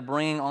SEALs that they're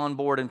bringing on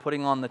board and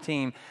putting on the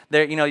team,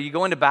 you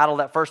go into battle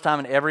that first time,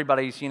 and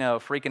everybody's,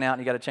 freaking out,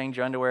 and you got to change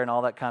your underwear and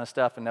all that kind of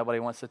stuff, and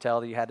nobody wants to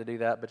tell that you had to do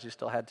that, but you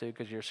still had to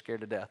because you're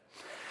scared to death.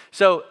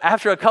 So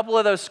after a couple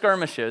of those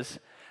skirmishes,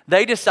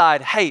 they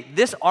decide, hey,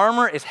 this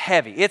armor is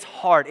heavy, it's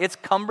hard, it's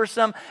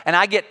cumbersome, and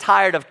I get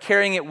tired of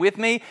carrying it with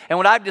me. And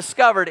what I've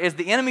discovered is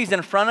the enemy's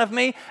in front of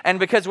me, and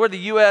because we're the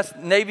U.S.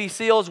 Navy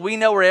SEALs, we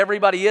know where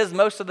everybody is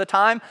most of the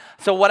time.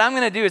 So what I'm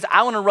going to do is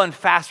I want to run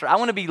faster, I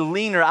want to be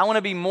leaner, I want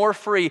to be more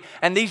free.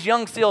 And these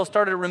young SEALs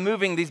started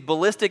removing these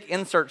ballistic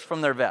inserts from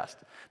their vest.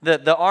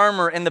 The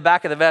armor in the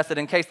back of the vest that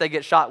in case they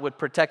get shot would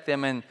protect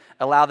them and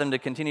allow them to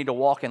continue to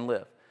walk and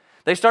live.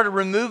 They started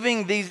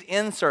removing these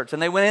inserts,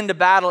 and they went into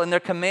battle, and their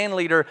command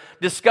leader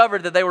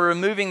discovered that they were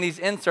removing these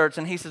inserts,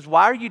 and he says,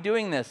 why are you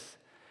doing this?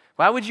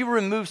 Why would you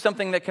remove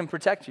something that can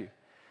protect you?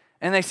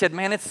 And they said,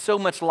 man, it's so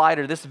much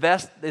lighter. This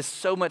vest is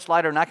so much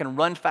lighter, and I can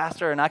run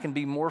faster, and I can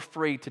be more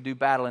free to do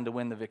battle and to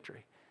win the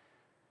victory.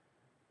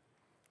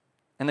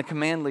 And the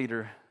command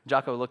leader,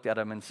 Jocko, looked at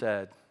him and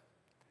said,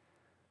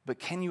 but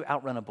can you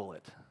outrun a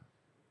bullet?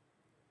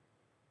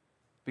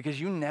 Because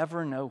you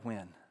never know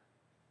when.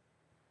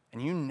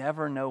 And you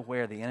never know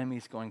where the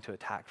enemy's going to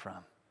attack from.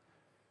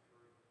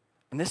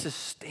 And this is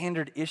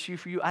standard issue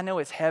for you. I know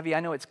it's heavy. I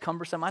know it's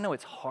cumbersome. I know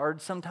it's hard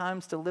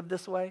sometimes to live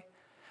this way.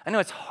 I know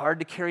it's hard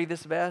to carry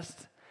this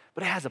vest.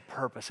 But it has a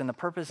purpose, and the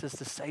purpose is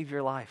to save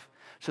your life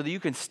so that you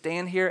can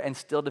stand here and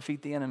still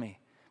defeat the enemy,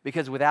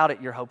 because without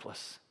it, you're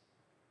hopeless.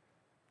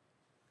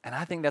 And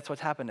I think that's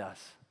what's happened to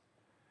us.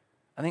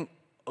 I think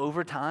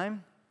over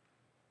time,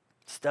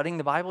 studying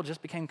the Bible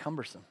just became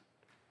cumbersome.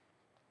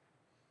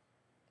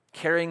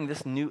 Carrying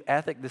this new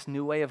ethic, this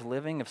new way of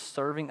living, of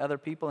serving other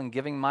people and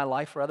giving my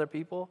life for other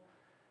people,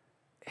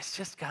 it's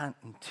just gotten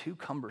too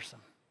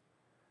cumbersome.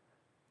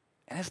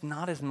 And it's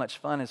not as much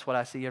fun as what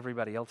I see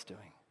everybody else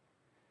doing.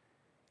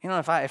 You know,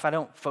 if I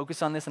don't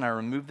focus on this and I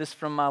remove this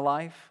from my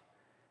life,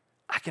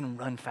 I can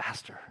run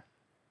faster.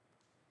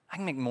 I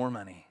can make more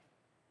money.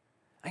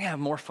 I can have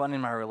more fun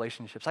in my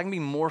relationships. I can be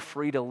more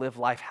free to live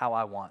life how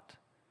I want.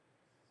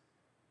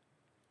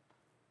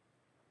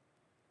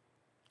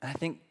 And I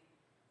think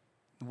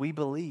we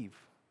believe,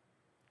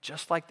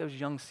 just like those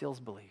young SEALs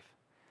believe,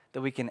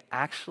 that we can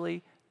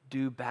actually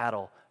do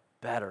battle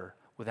better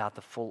without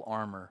the full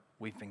armor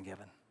we've been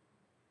given.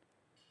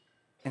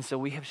 And so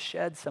we have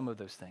shed some of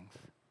those things.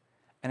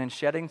 And in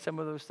shedding some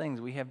of those things,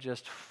 we have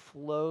just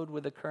flowed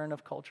with the current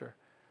of culture.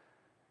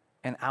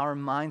 And our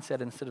mindset,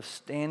 instead of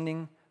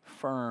standing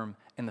firm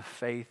in the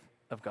faith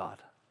of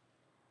God,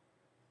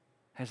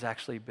 has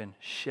actually been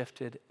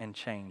shifted and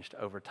changed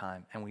over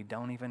time, and we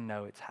don't even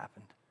know it's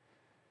happened.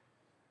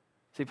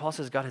 See, Paul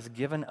says God has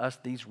given us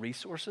these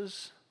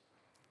resources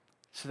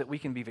so that we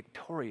can be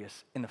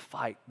victorious in the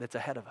fight that's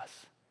ahead of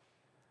us.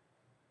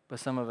 But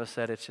some of us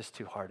said it's just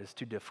too hard, it's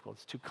too difficult,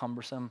 it's too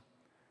cumbersome,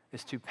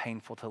 it's too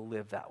painful to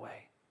live that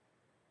way.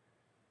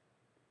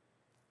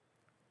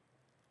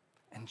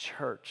 And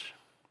church,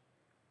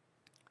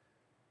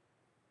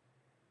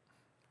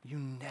 you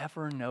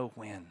never know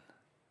when.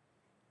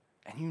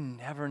 And you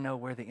never know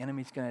where the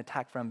enemy's going to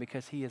attack from,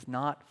 because he is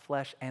not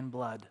flesh and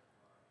blood.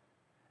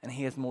 And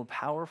he is more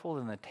powerful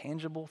than the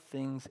tangible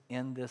things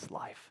in this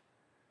life.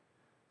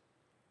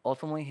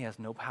 Ultimately, he has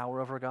no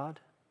power over God.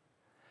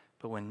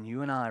 But when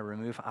you and I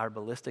remove our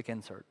ballistic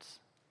inserts,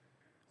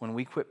 when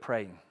we quit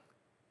praying,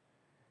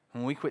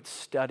 when we quit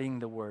studying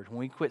the word, when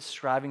we quit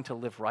striving to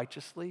live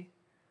righteously,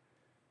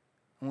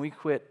 when we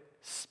quit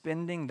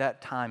spending that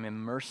time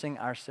immersing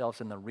ourselves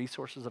in the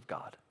resources of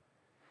God,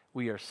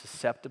 we are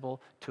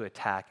susceptible to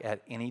attack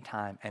at any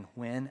time. And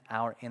when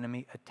our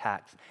enemy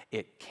attacks,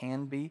 it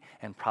can be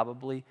and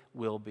probably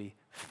will be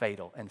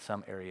fatal in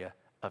some area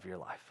of your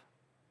life.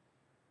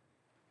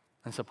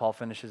 And so Paul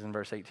finishes in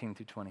verse 18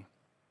 through 20.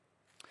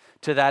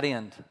 To that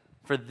end,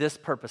 for this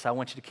purpose, I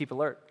want you to keep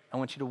alert. I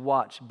want you to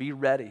watch, be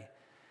ready,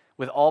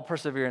 with all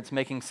perseverance,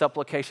 making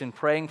supplication,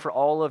 praying for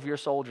all of your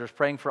soldiers,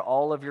 praying for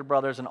all of your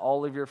brothers and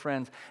all of your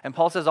friends. And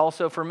Paul says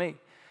also for me.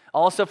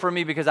 Also for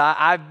me, because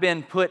I've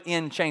been put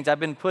in chains. I've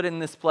been put in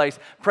this place.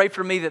 Pray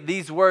for me that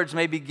these words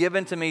may be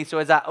given to me, so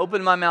as I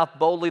open my mouth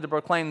boldly to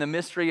proclaim the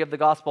mystery of the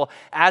gospel,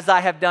 as I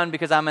have done,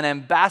 because I'm an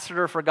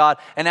ambassador for God.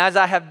 And as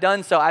I have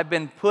done so, I've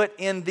been put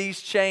in these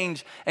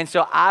chains. And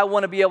so I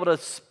want to be able to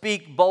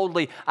speak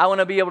boldly. I want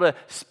to be able to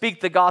speak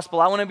the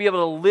gospel. I want to be able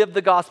to live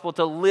the gospel,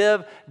 to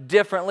live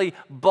differently,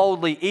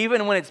 boldly,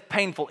 even when it's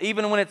painful,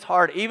 even when it's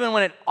hard, even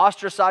when it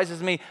ostracizes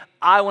me.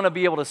 I want to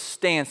be able to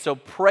stand. So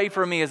pray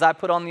for me as I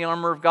put on the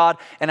armor of God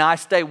and I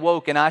stay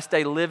woke and I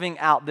stay living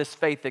out this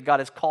faith that God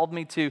has called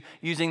me to,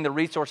 using the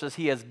resources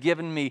he has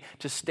given me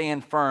to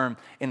stand firm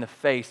in the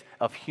face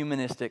of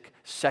humanistic,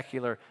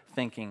 secular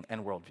thinking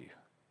and worldview.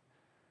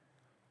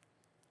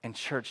 And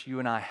church, you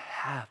and I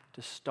have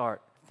to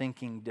start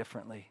thinking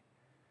differently,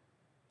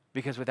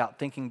 because without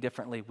thinking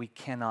differently, we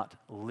cannot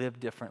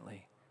live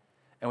differently.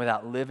 And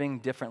without living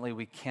differently,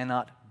 we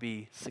cannot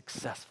be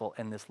successful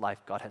in this life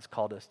God has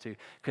called us to,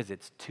 because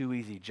it's too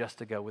easy just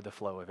to go with the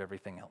flow of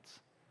everything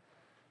else.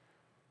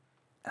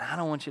 And I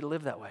don't want you to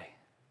live that way.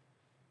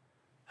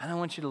 I don't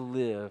want you to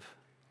live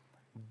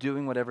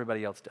doing what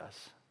everybody else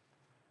does.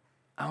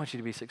 I want you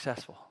to be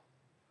successful.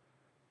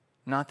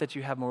 Not that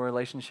you have more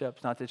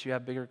relationships, not that you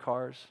have bigger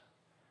cars.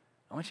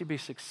 I want you to be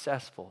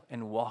successful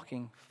in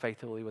walking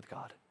faithfully with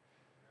God.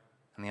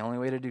 And the only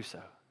way to do so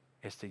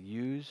is to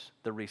use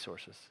the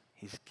resources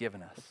he's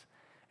given us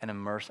and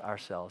immerse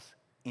ourselves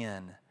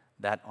in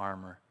that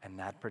armor and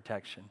that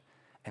protection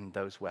and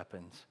those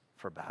weapons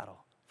for battle,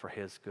 for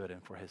his good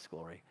and for his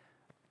glory,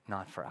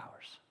 not for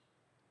ours.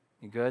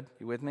 You good?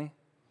 You with me?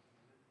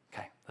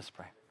 Okay, let's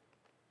pray.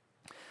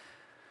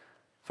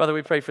 Father,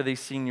 we pray for these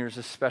seniors,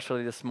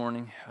 especially this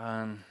morning,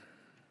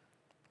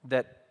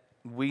 that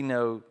we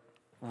know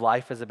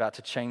life is about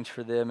to change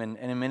for them, and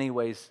in many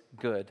ways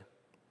good,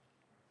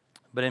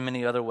 but in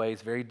many other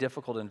ways very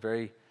difficult and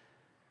very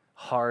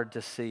hard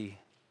to see.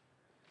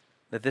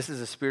 That this is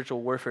a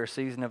spiritual warfare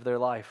season of their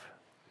life.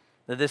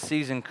 That this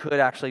season could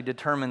actually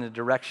determine the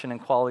direction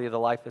and quality of the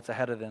life that's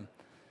ahead of them.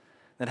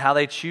 That how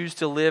they choose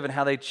to live and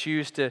how they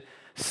choose to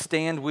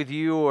stand with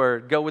you or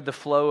go with the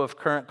flow of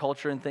current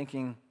culture and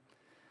thinking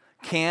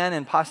can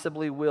and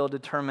possibly will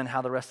determine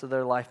how the rest of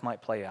their life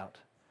might play out.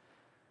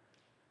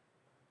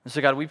 And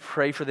so God, we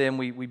pray for them.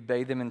 We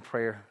bathe them in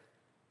prayer.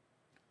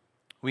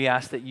 We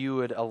ask that you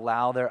would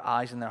allow their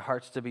eyes and their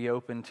hearts to be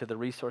open to the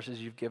resources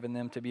you've given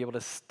them to be able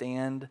to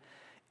stand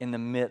in the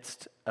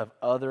midst of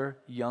other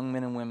young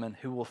men and women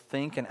who will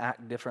think and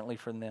act differently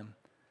from them.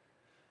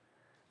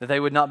 That they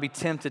would not be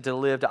tempted to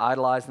live to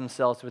idolize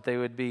themselves, but they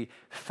would be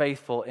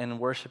faithful in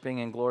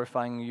worshiping and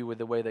glorifying you with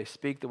the way they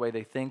speak, the way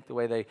they think, the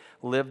way they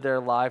live their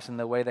lives, and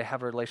the way they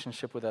have a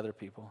relationship with other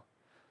people.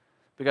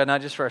 But God,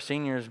 not just for our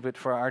seniors, but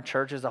for our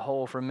church as a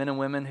whole, for men and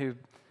women who've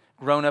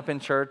grown up in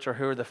church or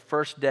who are the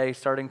first day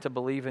starting to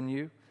believe in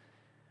you,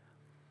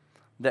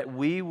 that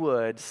we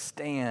would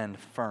stand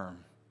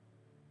firm,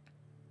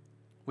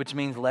 which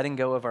means letting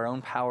go of our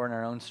own power and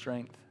our own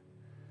strength,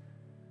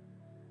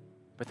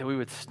 but that we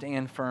would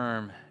stand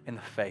firm in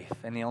the faith.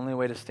 And the only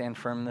way to stand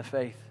firm in the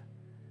faith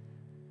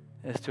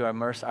is to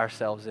immerse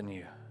ourselves in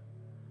you.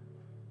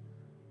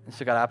 And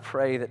so, God, I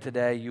pray that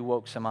today you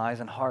woke some eyes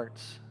and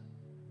hearts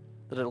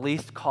that at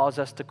least cause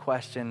us to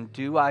question,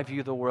 do I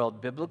view the world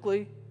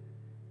biblically,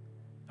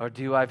 or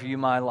do I view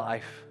my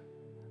life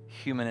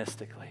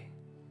humanistically?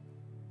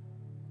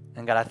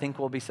 And God, I think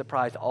we'll be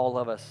surprised, all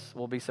of us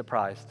will be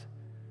surprised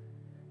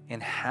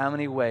in how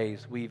many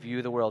ways we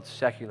view the world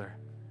secular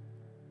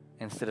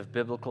instead of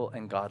biblical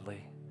and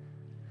godly.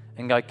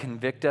 And God,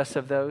 convict us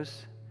of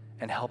those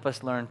and help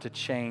us learn to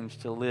change,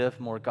 to live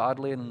more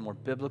godly and more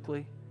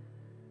biblically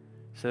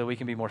so that we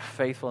can be more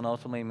faithful and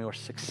ultimately more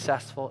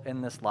successful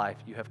in this life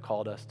you have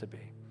called us to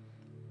be.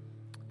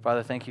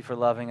 Father, thank you for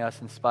loving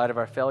us in spite of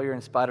our failure,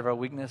 in spite of our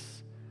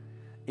weakness,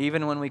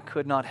 even when we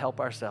could not help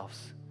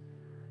ourselves.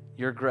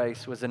 Your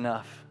grace was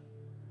enough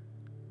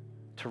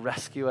to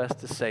rescue us,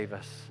 to save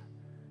us,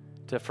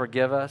 to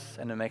forgive us,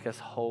 and to make us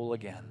whole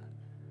again.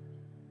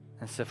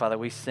 And so, Father,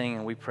 we sing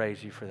and we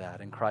praise you for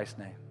that. In Christ's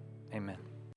name, amen.